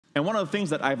And one of the things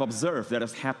that I've observed that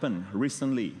has happened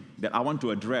recently that I want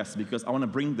to address because I want to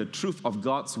bring the truth of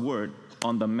God's word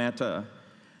on the matter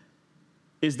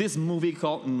is this movie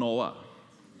called Noah.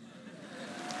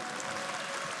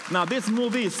 Now, this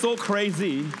movie is so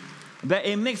crazy that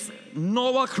it makes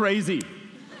Noah crazy.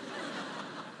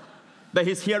 That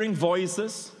he's hearing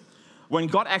voices when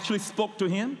God actually spoke to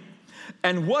him.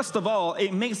 And worst of all,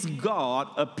 it makes God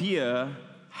appear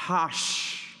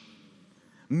harsh,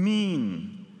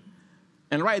 mean.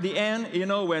 And right at the end, you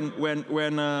know,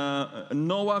 when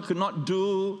Noah could not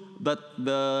do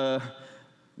the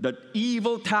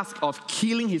evil task of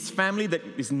killing his family that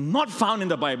is not found in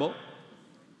the Bible,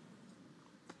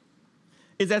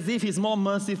 it's as if he's more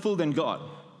merciful than God.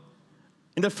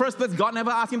 In the first place, God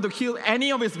never asked him to kill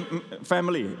any of his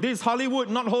family. This is Hollywood,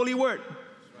 not Hollywood.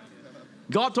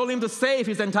 God told him to save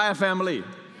his entire family.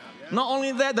 Not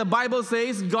only that, the Bible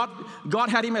says God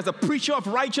had him as a preacher of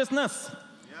righteousness.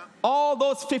 All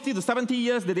those 50 to 70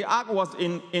 years that the ark was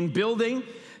in building,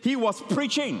 he was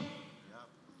preaching.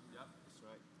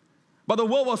 But the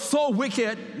world was so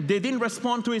wicked, they didn't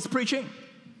respond to his preaching.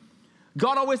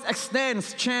 God always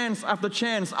extends chance after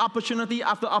chance, opportunity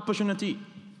after opportunity.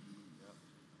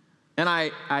 And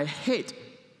I hate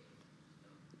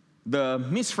the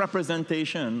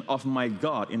misrepresentation of my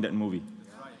God in that movie.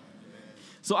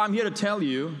 So I'm here to tell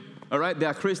you, all right, there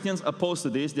are Christians opposed to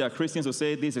this. There are Christians who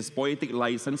say this is poetic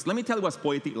license. Let me tell you what's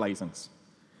poetic license.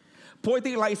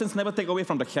 Poetic license never take away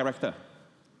from the character,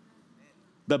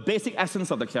 the basic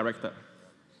essence of the character.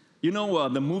 You know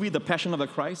the movie The Passion of the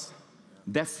Christ?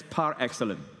 That's par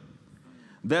excellence.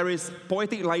 There is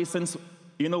poetic license,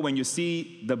 you know, when you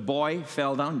see the boy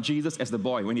fell down, Jesus as the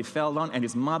boy, when he fell down and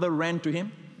his mother ran to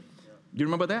him. Do you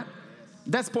remember that?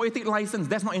 That's poetic license.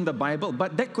 That's not in the Bible,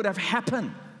 but that could have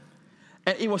happened.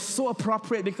 And it was so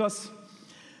appropriate because,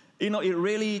 you know, it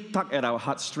really tugged at our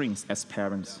heartstrings as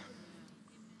parents.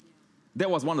 That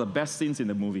was one of the best scenes in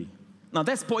the movie. Now,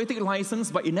 that's poetic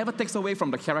license, but it never takes away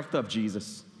from the character of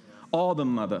Jesus or the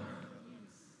mother.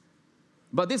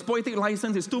 But this poetic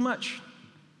license is too much.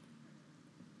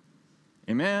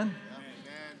 Amen?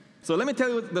 So let me tell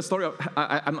you the story of,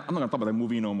 I'm not going to talk about the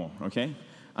movie no more, okay?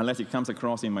 Unless it comes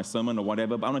across in my sermon or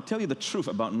whatever. But I'm going to tell you the truth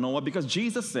about Noah because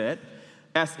Jesus said,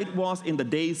 as it was in the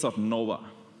days of Noah,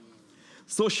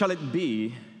 so shall it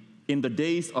be in the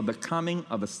days of the coming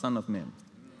of the Son of Man.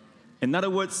 In other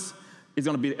words, it's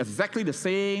going to be exactly the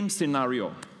same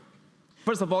scenario.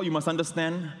 First of all, you must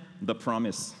understand the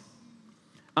promise.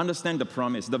 Understand the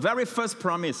promise. The very first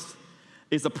promise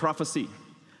is a prophecy.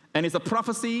 And it's a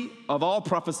prophecy of all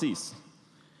prophecies.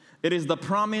 It is the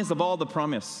promise of all the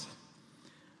promise.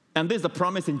 And this is the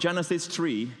promise in Genesis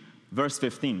 3, verse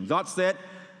 15. God said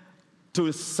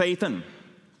to Satan,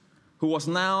 who was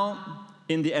now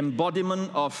in the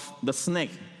embodiment of the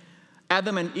snake,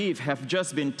 Adam and Eve have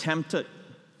just been tempted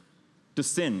to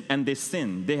sin, and they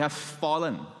sinned. They have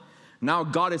fallen. Now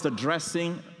God is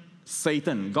addressing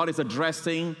Satan. God is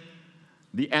addressing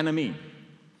the enemy.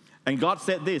 And God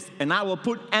said this, and I will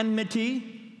put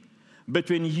enmity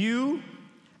between you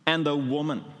and the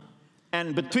woman,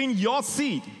 and between your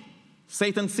seed,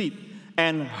 Satan's seed,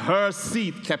 and her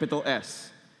seed, capital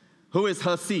S. Who is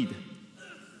her seed?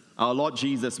 Our Lord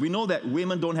Jesus. We know that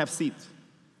women don't have seed.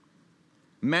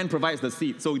 Man provides the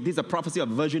seed. So this is a prophecy of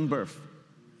virgin birth,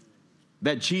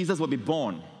 that Jesus will be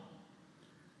born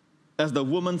as the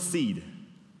woman's seed.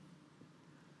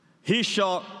 He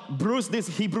shall bruise, this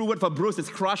Hebrew word for bruise is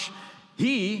crush.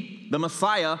 He, the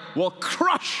Messiah, will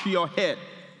crush your head,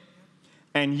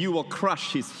 and you will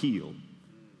crush his heel.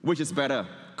 Which is better,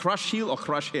 crush heel or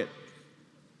crush head?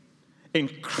 In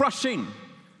crushing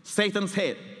Satan's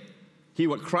head, he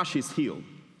would crush his heel.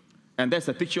 And that's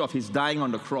a picture of his dying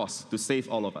on the cross to save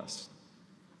all of us.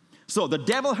 So the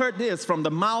devil heard this from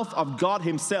the mouth of God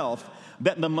himself,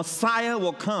 that the Messiah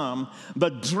will come, the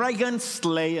dragon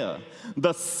slayer,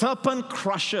 the serpent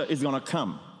crusher is going to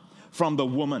come from the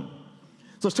woman.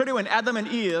 So straight away when Adam and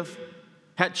Eve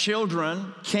had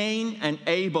children, Cain and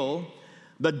Abel,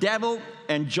 the devil,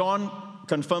 and John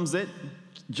confirms it.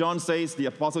 John says, the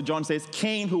Apostle John says,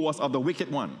 Cain, who was of the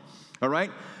wicked one, all right?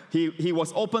 He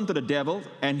was open to the devil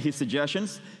and his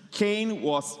suggestions. Cain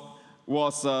was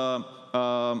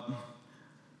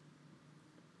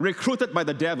recruited by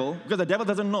the devil, because the devil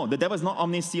doesn't know. The devil is not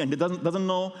omniscient. He doesn't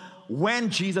know when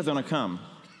Jesus is going to come.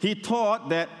 He thought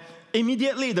that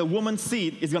immediately the woman's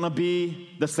seed is going to be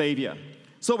the Savior.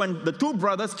 So when the two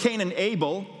brothers, Cain and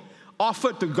Abel,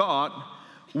 offered to God,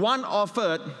 one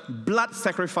offered blood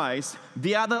sacrifice,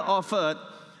 the other offered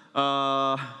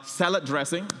salad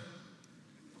dressing,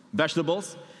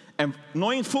 vegetables, And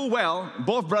knowing full well,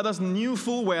 both brothers knew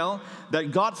full well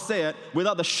that God said,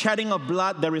 without the shedding of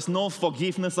blood, there is no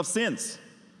forgiveness of sins.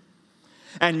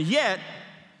 And yet,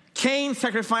 Cain's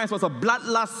sacrifice was a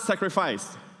bloodlust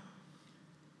sacrifice.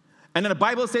 And then the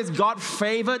Bible says God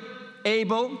favored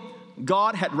Abel.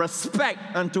 God had respect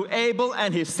unto Abel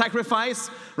and his sacrifice.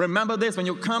 Remember this, when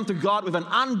you come to God with an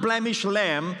unblemished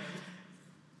lamb,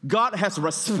 God has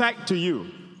respect to you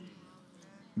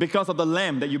because of the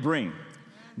lamb that you bring.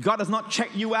 God does not check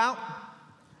you out.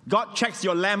 God checks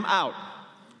your lamb out.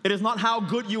 It is not how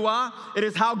good you are. It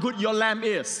is how good your lamb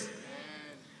is.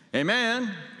 Amen.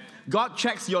 Amen. God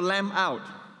checks your lamb out.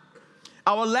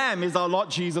 Our lamb is our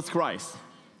Lord Jesus Christ.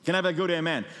 Can I have a good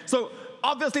amen? So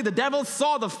obviously the devil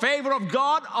saw the favor of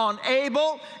God on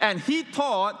Abel, and he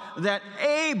thought that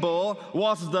Abel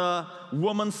was the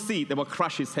woman's seed that will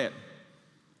crush his head.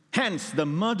 Hence, the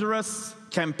murderous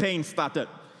campaign started.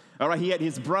 All right, he had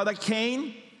his brother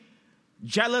Cain,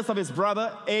 jealous of his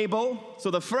brother Abel. So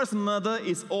the first murder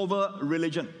is over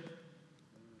religion.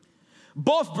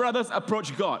 Both brothers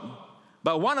approached God,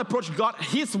 but one approached God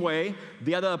his way,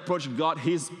 the other approached God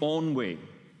his own way.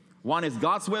 One is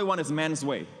God's way, one is man's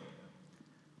way.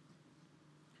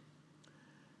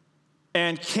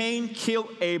 And Cain killed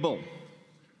Abel.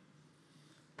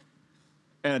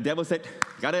 And the devil said,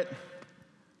 got it.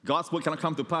 God's word cannot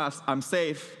come to pass. I'm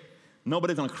safe.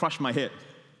 Nobody's going to crush my head.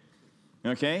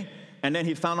 Okay? And then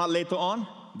he found out later on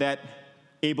that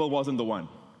Abel wasn't the one.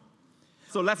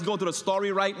 So let's go to the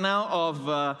story right now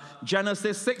of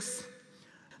Genesis 6.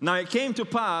 Now it came to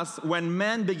pass when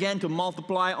men began to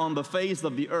multiply on the face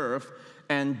of the earth,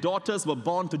 and daughters were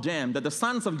born to them, that the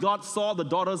sons of God saw the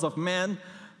daughters of men,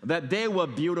 that they were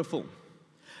beautiful.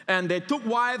 And they took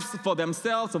wives for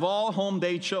themselves of all whom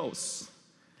they chose.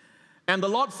 And the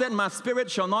Lord said, my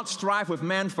spirit shall not strive with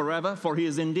man forever, for he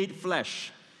is indeed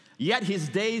flesh. Yet his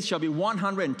days shall be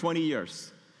 120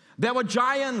 years. There were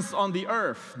giants on the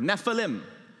earth, Nephilim.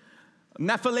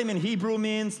 Nephilim in Hebrew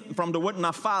means from the word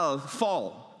naphal,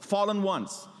 fall, fallen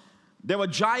ones. There were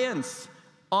giants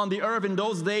on the earth in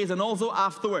those days and also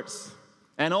afterwards.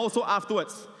 And also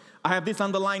afterwards. I have this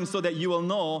underlined so that you will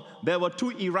know there were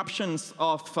two eruptions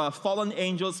of fallen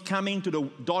angels coming to the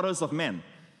daughters of men.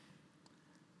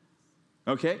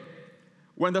 Okay?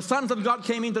 When the sons of God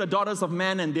came into the daughters of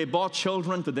men and they bore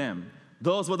children to them,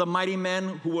 those were the mighty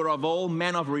men who were of old,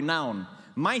 men of renown.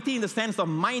 Mighty in the sense of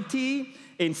mighty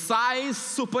in size,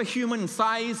 superhuman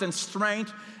size and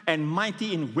strength, and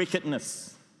mighty in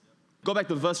wickedness. Go back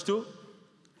to verse 2.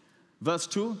 Verse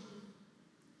 2.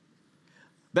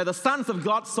 That the sons of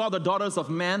God saw the daughters of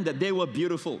men, that they were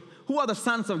beautiful. Who are the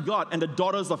sons of God and the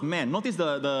daughters of men? Notice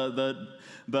the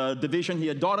division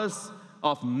here. Daughters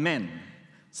of men.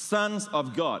 Sons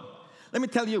of God. Let me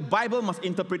tell you, Bible must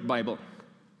interpret Bible.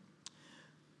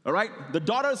 All right? The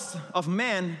daughters of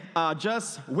men are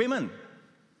just women.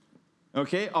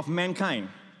 Okay? Of mankind.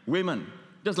 Women.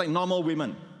 Just like normal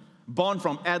women. Born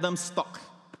from Adam's stock.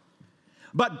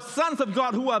 But sons of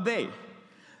God, who are they?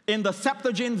 In the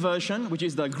Septuagint version, which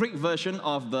is the Greek version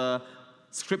of the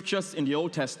scriptures in the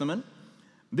Old Testament,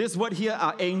 this word here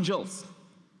are angels.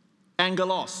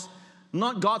 Angelos.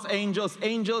 Not God's angels,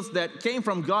 angels that came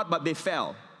from God, but they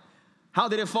fell. How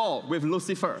did they fall? With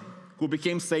Lucifer, who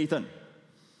became Satan.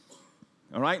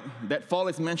 All right? That fall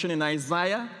is mentioned in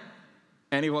Isaiah,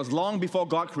 and it was long before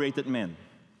God created man.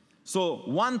 So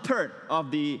 1/3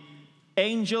 of the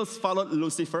angels followed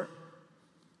Lucifer,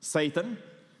 Satan.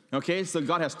 Okay, so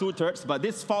God has 2/3, but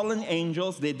these fallen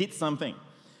angels, they did something.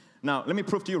 Now, let me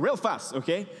prove to you real fast,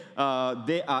 okay?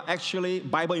 They are actually,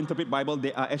 Bible interpret Bible,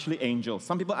 they are actually angels.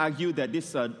 Some people argue that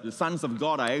these the sons of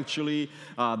God are actually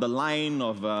the line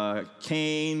of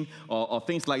Cain or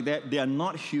things like that. They are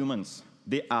not humans.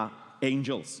 They are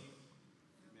angels.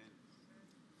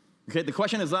 Okay, the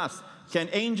question is asked,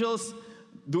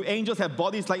 do angels have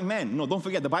bodies like men? No, don't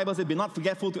forget, the Bible says, be not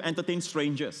forgetful to entertain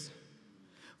strangers.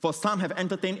 For some have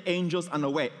entertained angels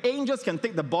unaware. Angels can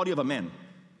take the body of a man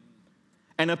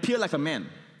and appear like a man.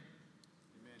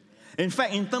 In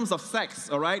fact, in terms of sex,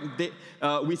 all right,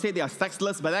 we say they are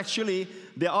sexless, but actually,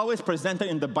 they're always presented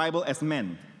in the Bible as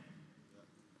men.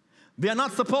 They are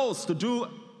not supposed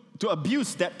to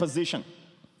abuse that position.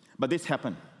 But this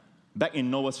happened back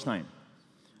in Noah's time.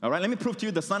 All right, let me prove to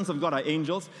you the sons of God are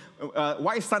angels.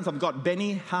 Why sons of God?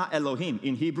 Beni ha Elohim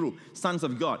in Hebrew, sons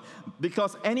of God.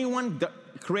 Because anyone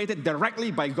created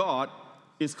directly by God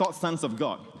is called sons of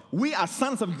God. We are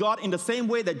sons of God in the same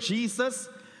way that Jesus,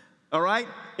 all right,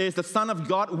 is the Son of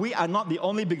God. We are not the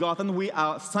only begotten. We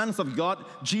are sons of God.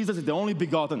 Jesus is the only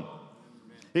begotten.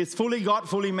 He's fully God,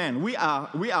 fully man. We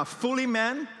are fully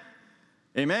man.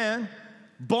 Amen.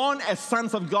 born as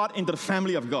sons of God into the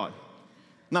family of God.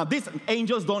 Now, these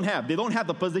angels don't have. They don't have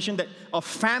the position of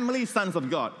family sons of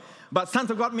God. But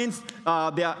sons of God means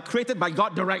they are created by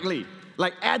God directly.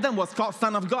 Like Adam was called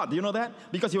son of God. Do you know that?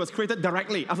 Because he was created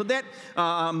directly. After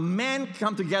that, men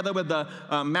come together with the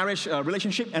marriage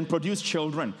relationship and produce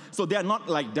children. So they are not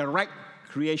like direct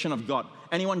creation of God.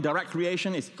 Anyone direct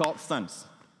creation is called sons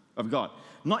of God.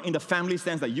 Not in the family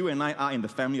sense that you and I are in the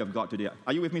family of God today.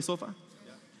 Are you with me so far?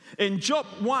 Yeah. In Job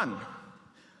 1,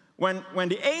 when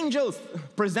the angels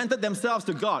presented themselves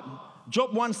to God,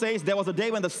 Job 1 says, there was a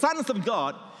day when the sons of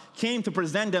God came to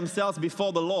present themselves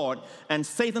before the Lord, and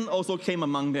Satan also came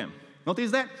among them. Notice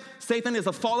that? Satan is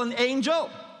a fallen angel.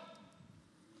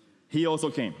 He also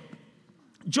came.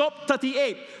 Job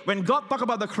 38, when God talked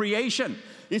about the creation,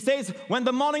 he says, when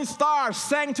the morning stars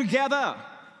sang together,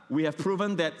 we have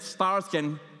proven that stars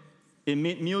can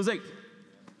emit music.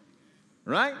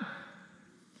 Right?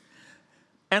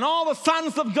 And all the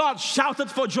sons of God shouted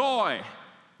for joy.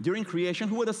 During creation,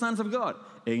 who were the sons of God?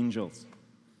 Angels.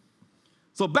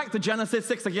 So back to Genesis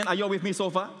 6 again. Are you all with me so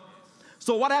far?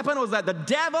 So what happened was that the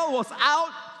devil was out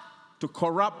to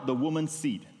corrupt the woman's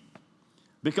seed.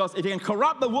 Because if he can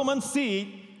corrupt the woman's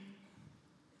seed,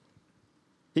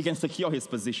 he can secure his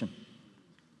position.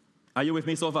 Are you with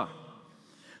me so far?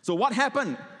 So what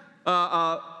happened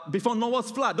before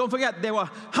Noah's flood? Don't forget, there were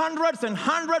hundreds and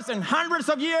hundreds and hundreds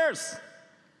of years.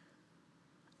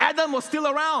 Adam was still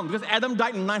around because Adam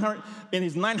died in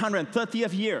his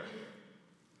 930th year.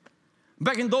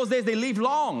 Back in those days, they lived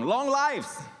long lives.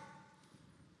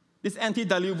 This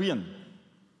antediluvian.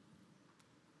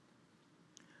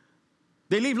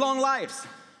 They lived long lives.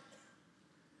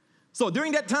 So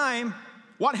during that time,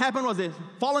 what happened was the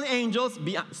fallen angels,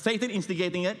 Satan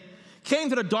instigating it, came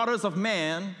to the daughters of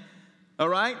man, all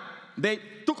right? They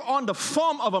took on the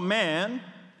form of a man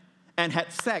and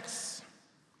had sex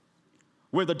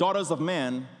with the daughters of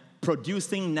man,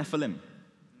 producing Nephilim.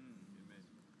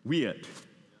 Weird.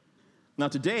 Now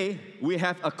today, we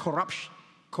have a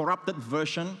corrupted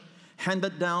version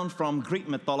handed down from Greek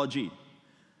mythology.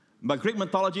 But Greek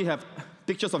mythology have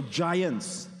pictures of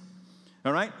giants.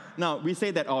 All right? Now, we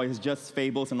say that, oh, it's just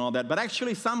fables and all that. But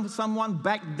actually, someone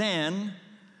back then,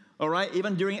 all right,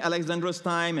 even during Alexander's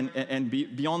time and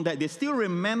beyond that, they still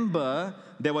remember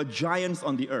there were giants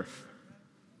on the earth.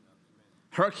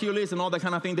 Hercules and all that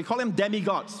kind of thing. They call them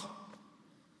demigods.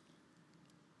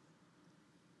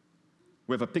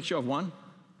 We have a picture of one.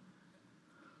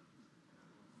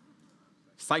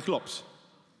 Cyclops.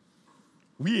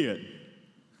 Weird.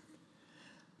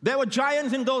 There were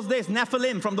giants in those days,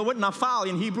 Nephilim, from the word Naphal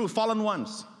in Hebrew, fallen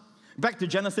ones. Back to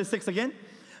Genesis 6 again.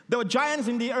 There were giants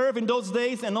in the earth in those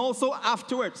days and also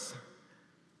afterwards.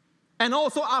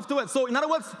 So in other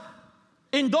words,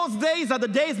 in those days are the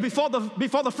days before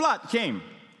the flood came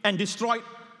and destroyed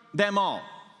them all.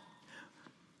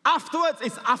 Afterwards,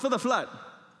 it's after the flood.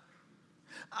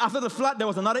 After the flood, there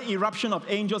was another eruption of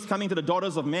angels coming to the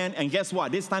daughters of men, and guess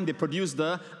what? This time they produced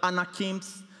the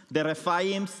Anakims, the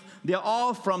Rephaims. They're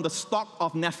all from the stock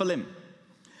of Nephilim.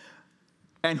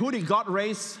 And who did God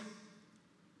raise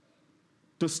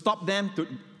to stop them, to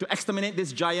exterminate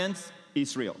these giants?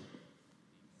 Israel.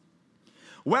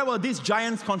 Where were these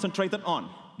giants concentrated on?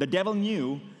 The devil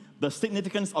knew the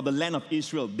significance of the land of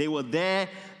Israel. They were there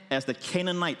as the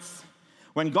Canaanites.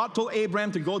 When God told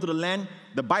Abraham to go to the land,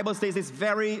 the Bible says this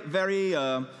very, very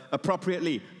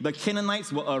appropriately. The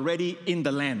Canaanites were already in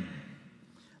the land.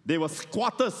 They were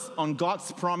squatters on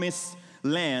God's promised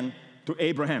land to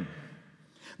Abraham.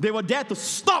 They were there to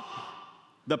stop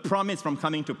the promise from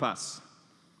coming to pass.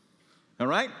 All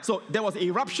right? So there was an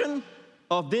eruption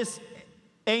of these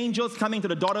angels coming to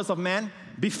the daughters of man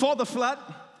before the flood.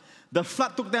 The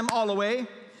flood took them all away.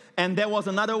 And there was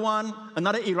another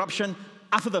eruption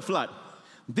after the flood.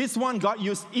 This one, God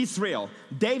used Israel.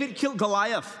 David killed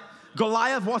Goliath.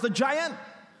 Goliath was a giant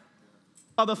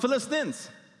of the Philistines.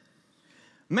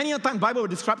 Many a time, the Bible will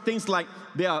describe things like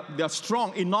they are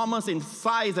strong, enormous in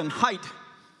size and height.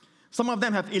 Some of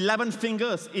them have 11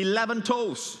 fingers, 11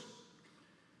 toes.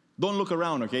 Don't look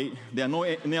around, okay? There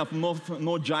are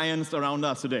no giants around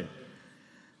us today.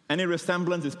 Any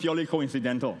resemblance is purely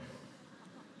coincidental.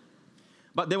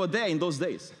 But they were there in those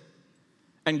days.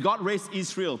 And God raised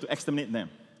Israel to exterminate them.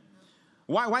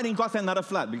 Why didn't God send another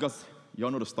flood? Because you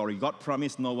all know the story. God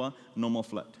promised Noah no more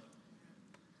flood.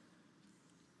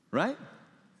 Right?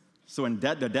 So when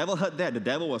the devil heard that, the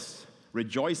devil was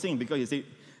rejoicing because he said,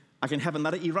 I can have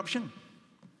another eruption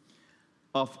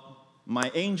of my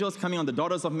angels coming on the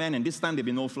daughters of men, and this time there'll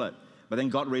be no flood. But then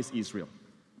God raised Israel.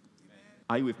 Amen.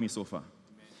 Are you with me so far?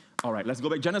 Amen. All right, let's go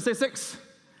back. Genesis 6.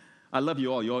 I love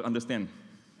you all. You all understand.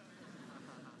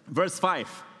 Verse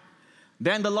 5.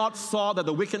 Then the Lord saw that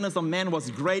the wickedness of man was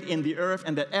great in the earth,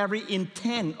 and that every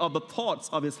intent of the thoughts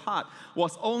of his heart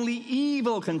was only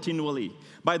evil continually.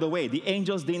 By the way, the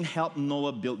angels didn't help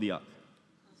Noah build the ark.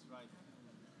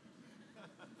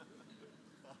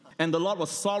 And the Lord was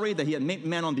sorry that he had made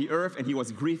man on the earth, and he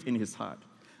was grieved in his heart.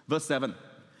 Verse 7.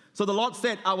 So the Lord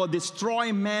said, I will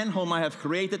destroy man whom I have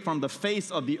created from the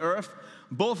face of the earth,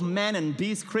 both man and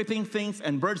beast, creeping things,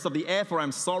 and birds of the air, for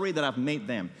I'm sorry that I've made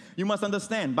them. You must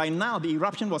understand, by now the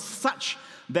eruption was such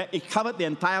that it covered the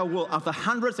entire world. After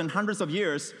hundreds and hundreds of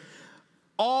years,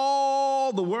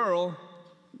 all the world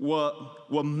were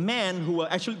men who were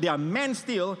actually, they are men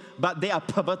still, but they are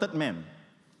perverted men.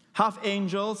 Half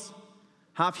angels,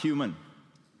 half human.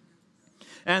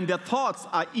 And their thoughts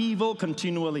are evil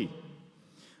continually.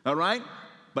 All right?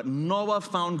 But Noah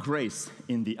found grace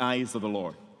in the eyes of the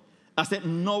Lord. I said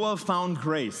Noah found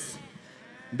grace.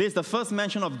 This is the first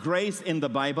mention of grace in the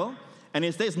Bible. And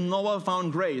it says Noah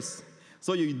found grace.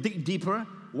 So you dig deeper.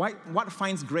 What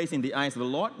finds grace in the eyes of the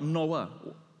Lord? Noah.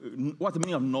 What's the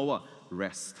meaning of Noah?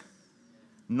 Rest.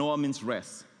 Noah means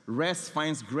rest. Rest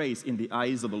finds grace in the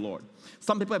eyes of the Lord.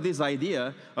 Some people have this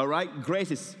idea, all right,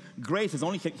 grace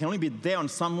can only be there on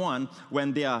someone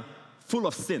when they are full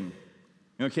of sin.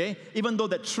 Okay? Even though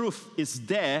that truth is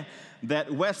there,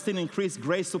 that where sin increased,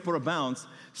 grace superabounds,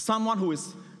 someone who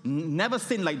is never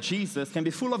sinned like Jesus can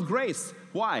be full of grace.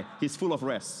 Why? He's full of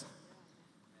rest.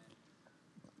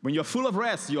 When you're full of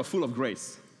rest, you're full of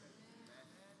grace.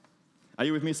 Are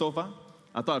you with me so far?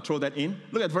 I thought I'd throw that in.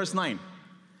 Look at verse 9.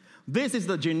 This is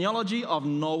the genealogy of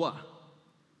Noah.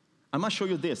 I must show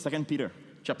you this, 2 Peter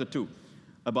chapter 2,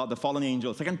 about the fallen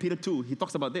angels. 2 Peter 2, he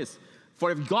talks about this. For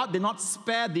if God did not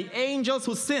spare the angels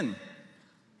who sinned.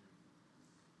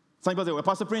 Some people say, well,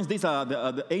 Pastor Prince, these are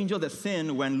the angels that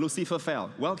sinned when Lucifer fell.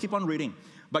 Well, keep on reading.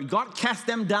 But God cast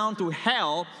them down to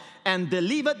hell and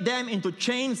delivered them into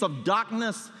chains of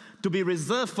darkness to be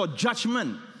reserved for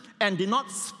judgment, and did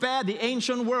not spare the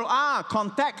ancient world.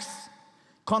 Context.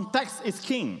 Context is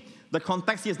king. The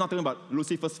context here is not talking about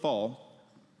Lucifer's fall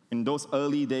in those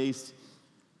early days,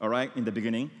 all right, in the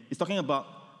beginning. It's talking about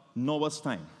Noah's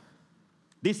time.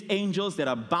 These angels that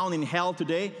are bound in hell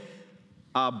today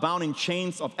are bound in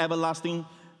chains of everlasting,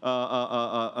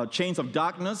 chains of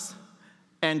darkness.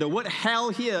 And the word hell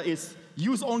here is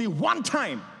used only one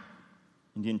time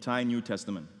in the entire New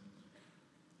Testament.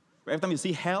 Every time you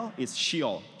see hell, it's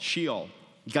Sheol,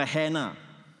 Gehenna.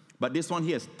 But this one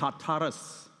here is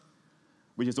Tartarus,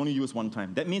 which is only used one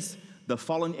time. That means the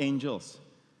fallen angels,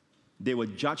 they were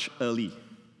judged early.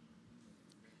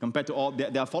 Compared to all,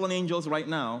 there are fallen angels right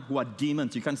now who are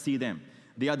demons. You can't see them.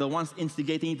 They are the ones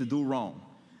instigating you to do wrong.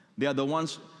 They are the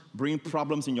ones bringing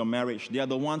problems in your marriage. They are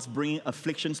the ones bringing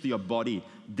afflictions to your body,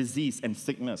 disease and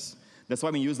sickness. That's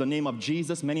why when you use the name of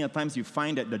Jesus, many a times you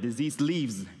find that the disease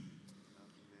leaves.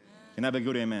 Can I have a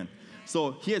good amen?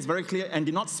 So here it's very clear, and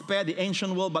did not spare the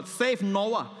ancient world, but saved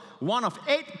Noah, one of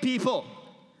 8 people.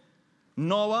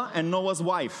 Noah and Noah's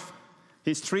wife,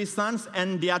 his 3 sons,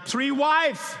 and their 3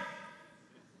 wives.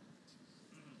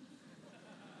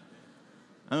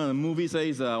 I don't know, the movie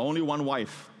says only 1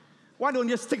 wife. Why don't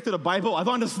you just stick to the Bible? I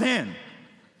don't understand.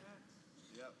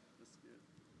 Yep, that's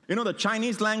good. You know, the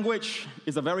Chinese language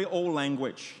is a very old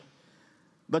language.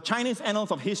 The Chinese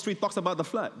annals of history talks about the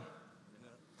flood.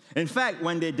 In fact,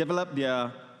 when they developed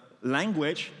their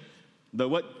language, the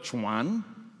word chuan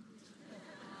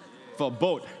for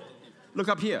boat. Look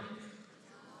up here.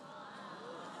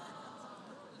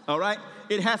 All right?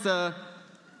 It has a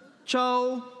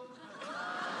chou.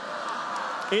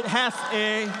 It has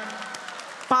a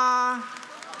pa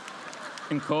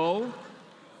and ko,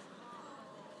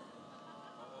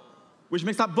 which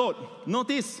makes up boat.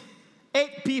 Notice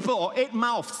 8 people or 8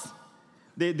 mouths.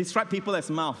 They describe people as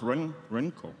mouth, ren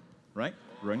ko, right?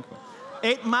 Ren ko.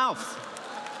 8 mouths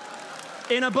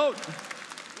in a boat.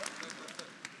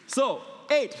 So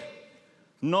 8.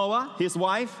 Noah, his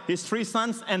wife, his 3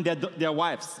 sons, and their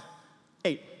wives.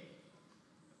 8.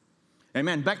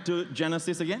 Amen. Back to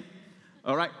Genesis again.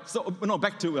 All right. So, no,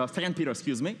 back to 2 Peter,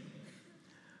 excuse me.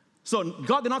 So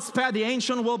God did not spare the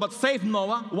ancient world, but saved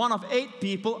Noah, one of 8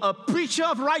 people, a preacher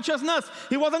of righteousness.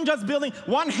 He wasn't just building.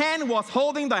 One hand was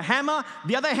holding the hammer.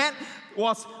 The other hand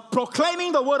was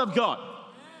proclaiming the word of God.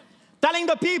 Telling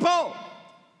the people,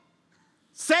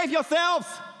 save yourselves.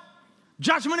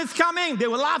 Judgment is coming. They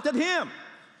were laughed at him.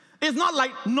 It's not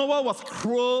like Noah was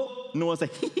cruel. Noah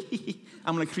said,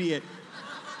 I'm going to create.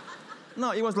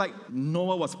 No, it was like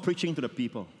Noah was preaching to the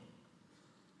people.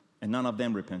 And none of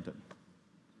them repented.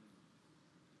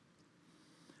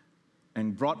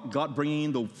 And God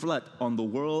bringing the flood on the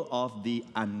world of the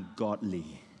ungodly.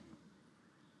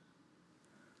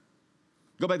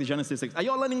 Go back to Genesis 6. Are you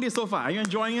all learning this so far? Are you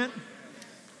enjoying it?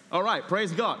 All right,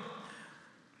 praise God.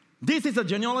 This is a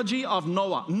genealogy of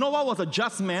Noah. Noah was a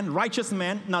just man, righteous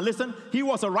man. Now listen, he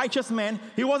was a righteous man.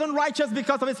 He wasn't righteous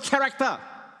because of his character.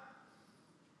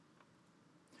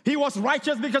 He was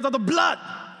righteous because of the blood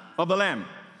of the Lamb.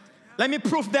 Let me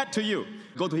prove that to you.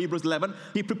 Go to Hebrews 11.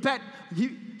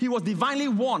 He was divinely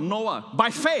warned, Noah,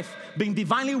 by faith, being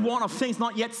divinely warned of things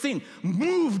not yet seen,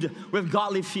 moved with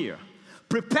godly fear,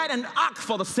 prepared an ark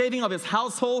for the saving of his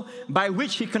household, by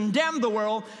which he condemned the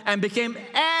world and became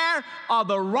heir of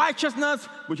the righteousness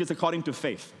which is according to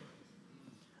faith,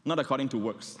 not according to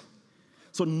works.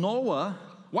 So Noah,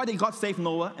 why did God save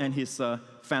Noah and his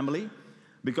family?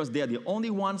 Because they are the only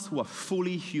ones who are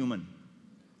fully human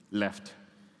left.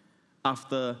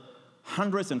 After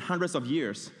hundreds and hundreds of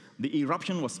years, the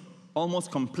eruption was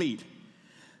almost complete.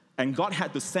 And God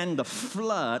had to send the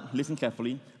flood, listen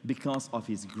carefully, because of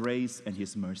His grace and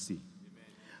His mercy. Amen.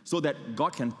 So that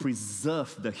God can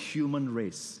preserve the human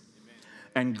race. Amen.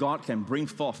 And God can bring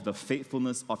forth the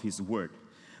faithfulness of His word,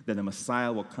 that the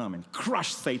Messiah will come and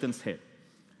crush Satan's head.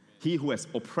 Amen. He who has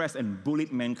oppressed and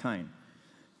bullied mankind,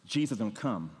 Jesus will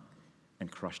come and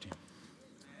crush him.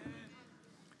 Amen.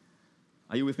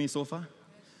 Are you with me so far?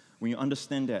 When you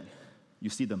understand that, you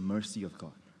see the mercy of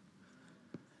God.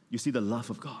 You see the love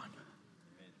of God.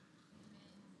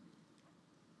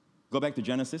 Go back to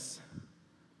Genesis.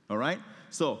 All right?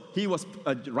 So, he was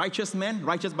a righteous man.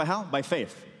 Righteous by how? By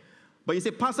faith. But you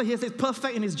say, Pastor, here says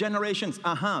perfect in his generations.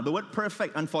 The word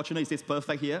perfect, unfortunately, it says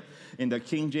perfect here in the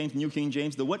King James, New King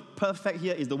James. The word perfect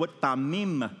here is the word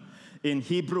tamim in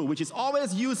Hebrew, which is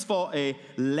always used for a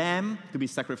lamb to be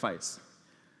sacrificed.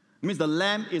 It means the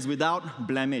lamb is without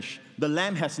blemish. The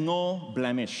lamb has no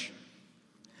blemish.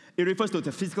 It refers to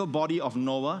the physical body of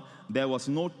Noah. There was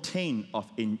no taint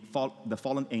of the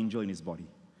fallen angel in his body.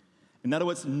 In other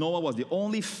words, Noah was the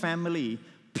only family,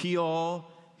 pure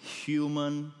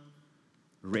human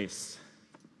race.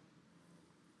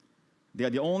 They are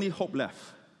the only hope left.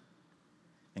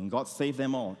 And God saved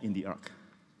them all in the ark.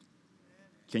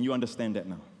 Can you understand that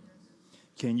now?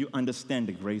 Can you understand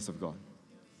the grace of God?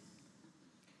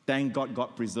 Thank God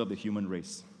God preserved the human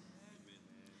race.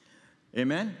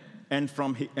 Amen? And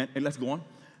let's go on.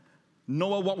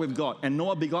 Noah walked with God, and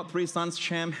Noah begot 3 sons,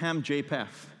 Shem, Ham,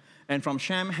 Japheth. And from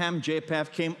Shem, Ham,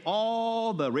 Japheth came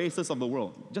all the races of the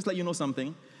world. Just let you know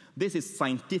something. This is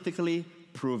scientifically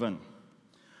proven.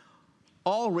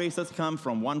 All races come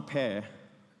from one pair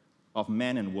of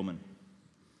man and woman.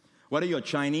 Whether you're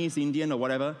Chinese, Indian, or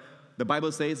whatever, the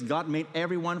Bible says God made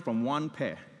everyone from one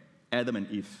pair, Adam and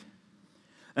Eve.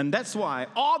 And that's why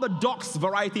all the dogs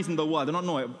varieties in the world, I do not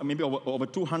know, maybe over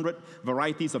 200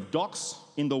 varieties of dogs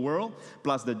in the world,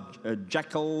 plus the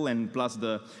jackal and plus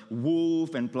the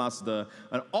wolf and plus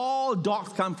all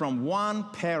dogs come from one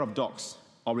pair of dogs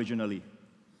originally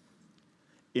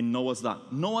in Noah's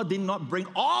Ark. Noah did not bring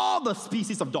all the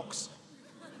species of dogs,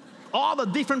 all the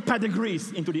different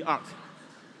pedigrees into the ark.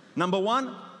 Number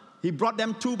one, he brought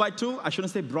them 2 by 2. I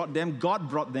shouldn't say brought them. God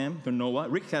brought them to Noah.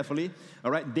 Read carefully. All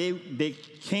right? They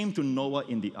came to Noah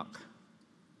in the ark.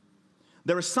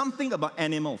 There is something about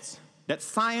animals that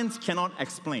science cannot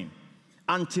explain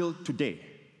until today.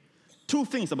 2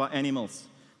 things about animals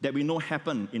that we know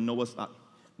happen in Noah's ark.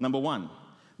 Number 1,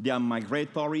 their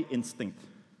migratory instinct.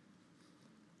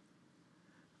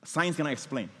 Science cannot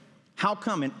explain. How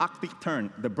come in Arctic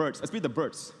tern, the birds, especially the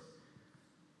birds,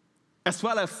 as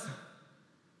well as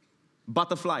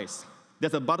butterflies.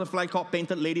 There's a butterfly called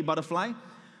painted lady butterfly.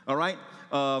 All right?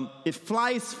 It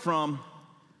flies from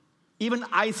even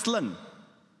Iceland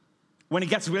when it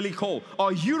gets really cold,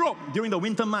 or Europe during the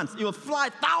winter months. It will fly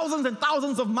thousands and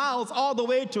thousands of miles all the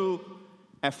way to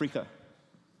Africa.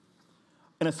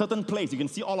 In a certain place, you can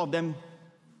see all of them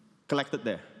collected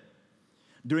there.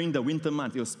 During the winter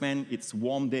months, it will spend its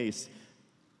warm days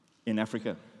in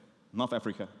Africa, North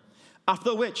Africa.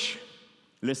 After which,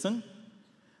 listen,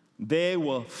 they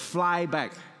will fly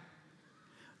back.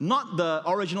 Not the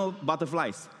original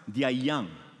butterflies, their young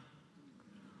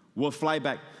will fly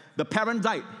back. The parent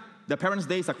died. The parent's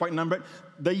days are quite numbered.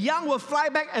 The young will fly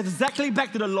back exactly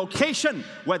back to the location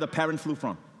where the parent flew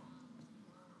from.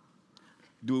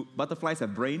 Do butterflies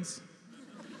have brains?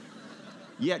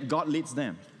 Yet God leads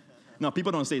them. Now,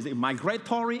 people don't say it's a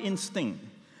migratory instinct.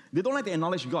 They don't like to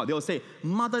acknowledge God. They'll say,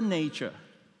 Mother Nature.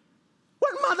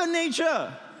 What Mother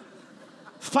Nature?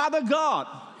 Father God.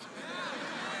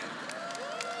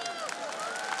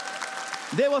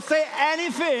 They will say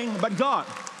anything but God.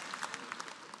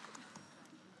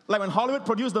 Like when Hollywood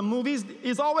produced the movies,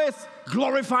 it's always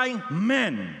glorifying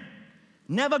men,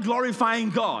 never glorifying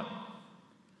God.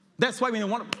 That's why when you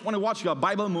want to watch your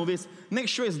Bible movies, make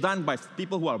sure it's done by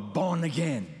people who are born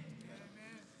again.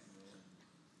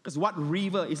 Because what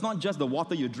river, it's not just the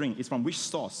water you drink, it's from which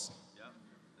source. Yeah,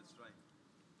 that's right.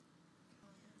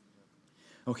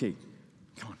 Okay,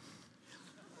 come on.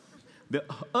 The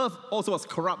earth also was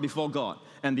corrupt before God,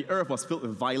 and the earth was filled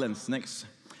with violence. Next.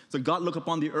 So God looked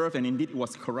upon the earth, and indeed it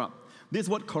was corrupt. This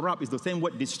word corrupt is the same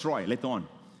word destroy later on.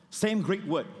 Same Greek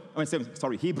word,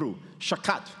 Hebrew,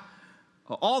 shakat.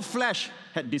 All flesh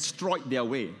had destroyed their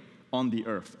way on the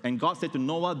earth. And God said to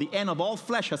Noah, the end of all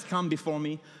flesh has come before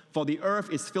me, for the earth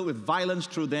is filled with violence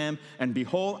through them, and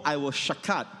behold, I will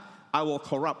shakat, I will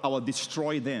corrupt, I will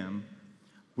destroy them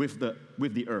with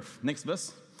the earth. Next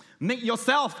verse. Make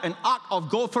yourself an ark of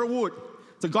gopher wood.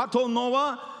 So God told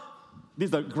Noah, this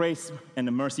is the grace and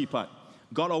the mercy part.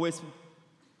 God always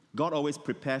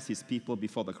prepares his people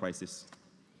before the crisis.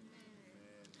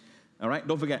 All right,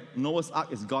 don't forget, Noah's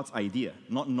ark is God's idea,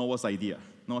 not Noah's idea.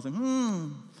 Noah said, I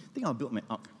think I'll build my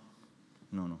ark.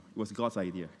 No, it was God's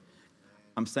idea.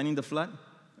 I'm sending the flood,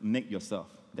 make yourself.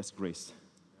 That's grace.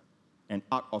 An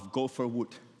ark of gopher wood.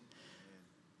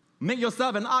 Make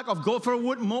yourself an ark of gopher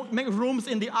wood, make rooms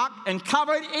in the ark, and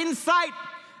cover it inside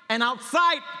and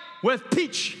outside with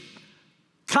pitch.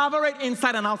 Cover it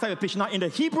inside and outside with pitch. Now, in the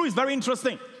Hebrew, it's very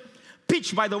interesting.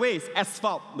 Pitch, by the way, is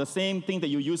asphalt, the same thing that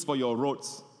you use for your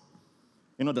roads.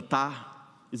 You know, the tar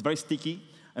is very sticky,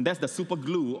 and that's the super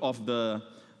glue of the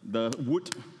wood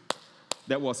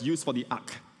that was used for the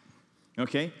ark.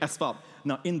 Okay, asphalt.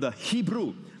 Now, in the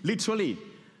Hebrew, literally,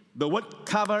 the word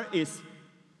cover is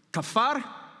kafar,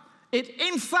 it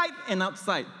inside and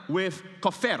outside with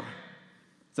kofer.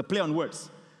 It's a play on words.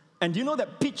 And you know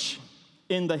that pitch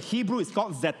in the Hebrew is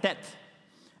called zetet.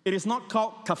 It is not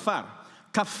called kafar.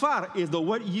 Kafar is the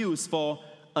word used for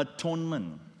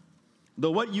atonement.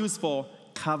 The word used for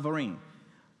covering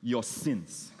your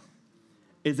sins.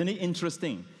 Isn't it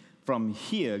interesting? From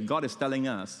here, God is telling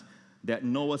us that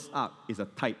Noah's ark is a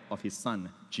type of his son,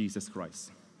 Jesus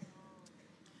Christ.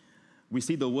 We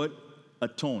see the word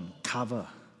atone, cover.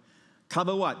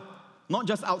 Cover what? Not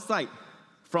just outside,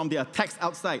 from the attacks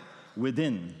outside,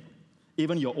 within,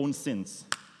 even your own sins.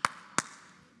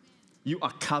 You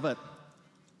are covered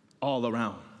all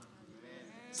around.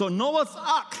 So Noah's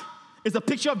ark is a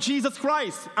picture of Jesus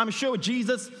Christ. I'm sure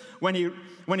Jesus, when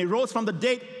he rose from the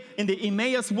dead in the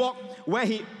Emmaus walk, where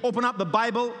he opened up the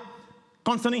Bible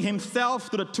concerning himself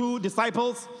to the two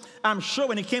disciples, I'm sure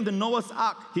when he came to Noah's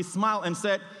ark, he smiled and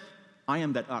said, I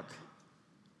am that ark.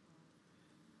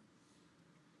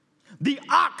 The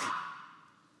ark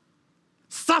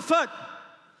suffered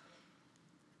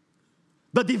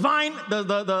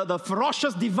the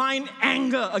ferocious divine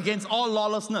anger against all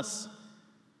lawlessness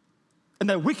and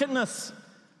the wickedness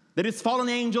that his fallen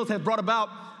angels have brought about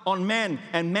on man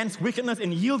and man's wickedness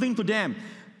in yielding to them.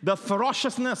 The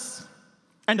ferociousness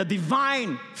and the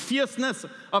divine fierceness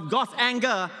of God's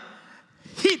anger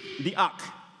hit the ark,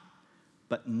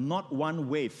 but not one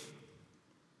wave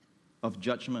of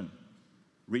judgment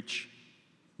reached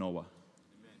Noah.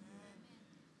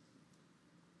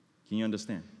 Can you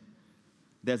understand?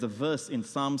 There's a verse in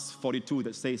Psalms 42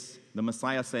 that says, the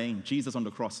Messiah saying, Jesus on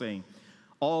the cross saying,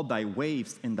 all thy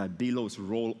waves and thy billows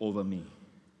roll over me.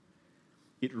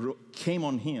 It came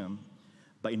on him,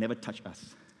 but it never touched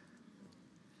us.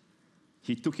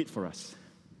 He took it for us.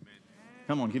 Amen.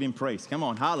 Come on, give him praise. Come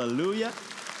on, hallelujah.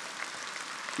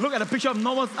 Look at the picture of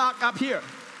Noah's ark up here.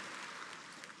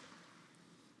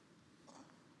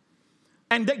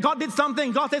 And God did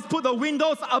something. God says, put the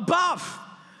windows above.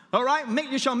 All right?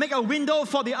 You shall make a window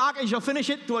for the ark and you shall finish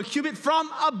it to a cubit from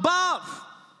above.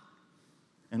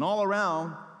 And all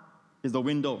around is the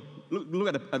window.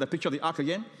 Look at the picture of the ark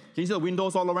again. Can you see the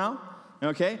windows all around?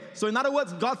 Okay? So in other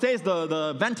words, God says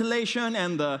the ventilation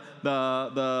and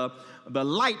the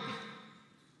light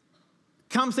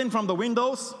comes in from the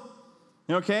windows.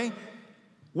 Okay?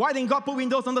 Why didn't God put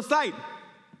windows on the side?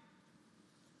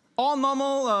 All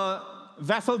normal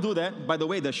vessels do that. By the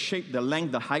way, the shape, the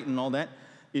length, the height, and all that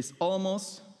is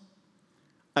almost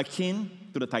akin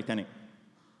to the Titanic,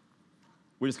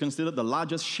 which is considered the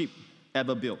largest ship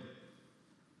ever built.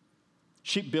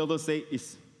 Shipbuilders say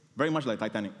it's very much like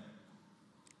Titanic.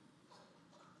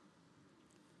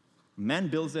 Man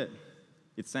builds it,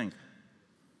 it sank.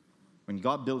 When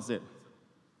God builds it,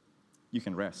 you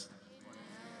can rest.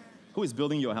 Who is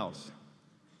building your house?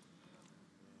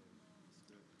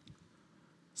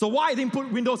 So why didn't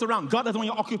put windows around? God doesn't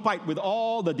want you occupied with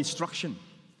all the destruction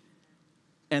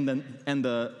and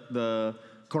the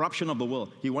corruption of the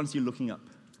world. He wants you looking up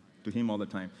to him all the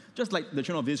time. Just like the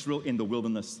children of Israel in the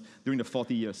wilderness during the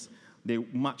 40 years. They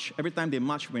march. Every time they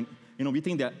march, when we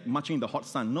think they're marching in the hot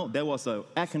sun. No, there was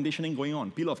air conditioning going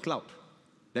on, pillar of cloud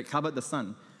that covered the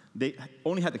sun. They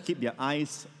only had to keep their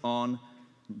eyes on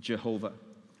Jehovah.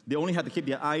 They only had to keep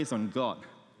their eyes on God.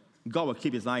 God will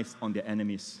keep his eyes on their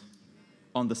enemies,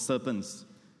 on the serpents,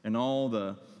 and all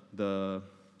the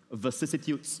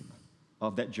vicissitudes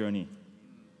of that journey.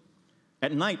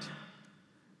 At night,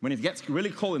 when it gets really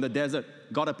cold in the desert,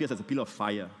 God appears as a pillar of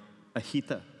fire, a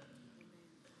heater.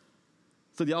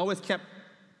 So they always kept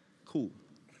cool.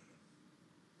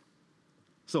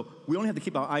 So we only have to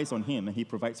keep our eyes on him, and he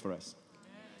provides for us.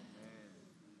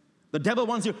 The devil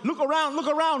wants you, look around, look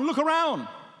around, look around.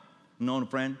 No,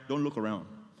 friend, don't look around.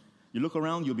 You look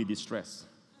around, you'll be distressed.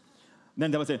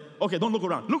 Then the devil say, okay, don't look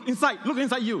around. Look inside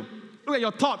you. Look at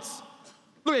your thoughts.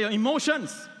 Look at your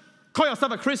emotions. Call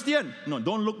yourself a Christian. No,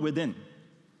 don't look within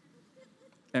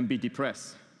and be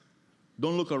depressed.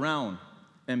 Don't look around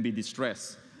and be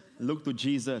distressed. Look to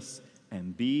Jesus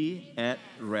and be at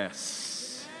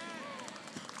rest.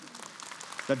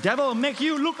 The devil will make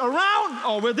you look around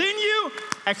or within you,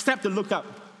 except to look up.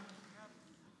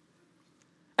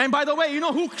 And by the way, you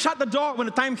know who shut the door when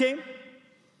the time came?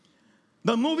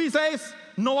 The movie says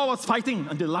Noah was fighting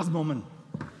until the last moment.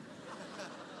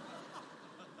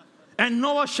 And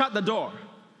Noah shut the door.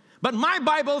 But my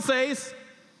Bible says,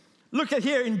 look at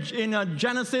here in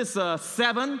Genesis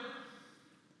 7,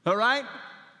 all right?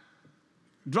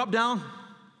 Drop down.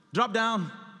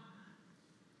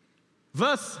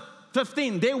 Verse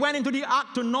 15, they went into the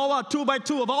ark to Noah, 2 by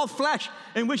 2 of all flesh,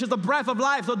 in which is the breath of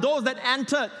life. So those that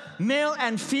entered, male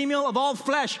and female of all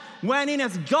flesh, went in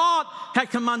as God had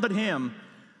commanded him.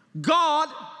 God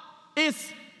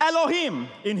is Elohim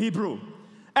in Hebrew.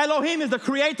 Elohim is the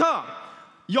creator.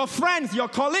 Your friends, your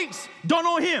colleagues don't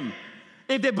know him.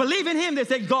 If they believe in him, they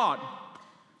say God.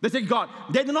 They say God.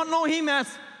 They do not know him as,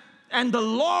 and the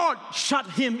Lord shut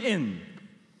him in.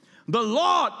 The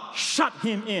Lord shut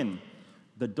him in.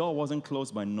 The door wasn't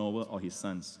closed by Noah or his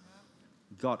sons.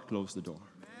 God closed the door.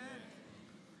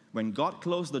 When God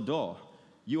closed the door,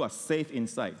 you are safe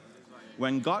inside.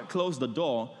 When God closed the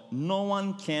door, no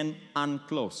one can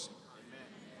unclose.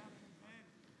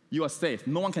 You are safe.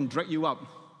 No one can drag you out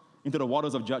into the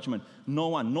waters of judgment. No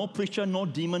one. No preacher, no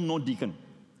demon, no deacon.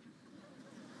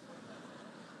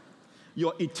 You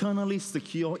are eternally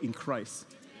secure in Christ.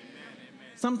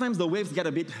 Sometimes the waves get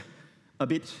a bit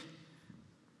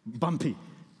bumpy.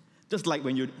 Just like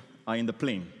when you are in the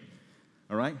plane.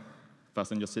 All right?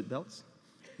 Fasten your seatbelts.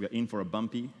 We are in for a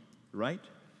bumpy ride.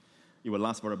 It will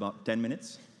last for about 10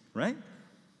 minutes, right?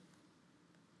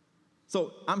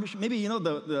 So maybe you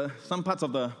know some parts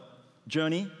of the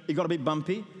journey, it got a bit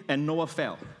bumpy, and Noah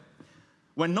fell.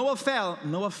 When Noah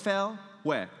fell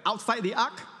where? Outside the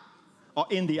ark or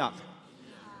in the ark?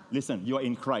 Listen, you are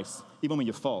in Christ. Even when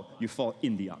you fall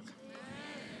in the ark.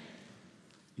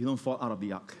 You don't fall out of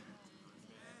the ark.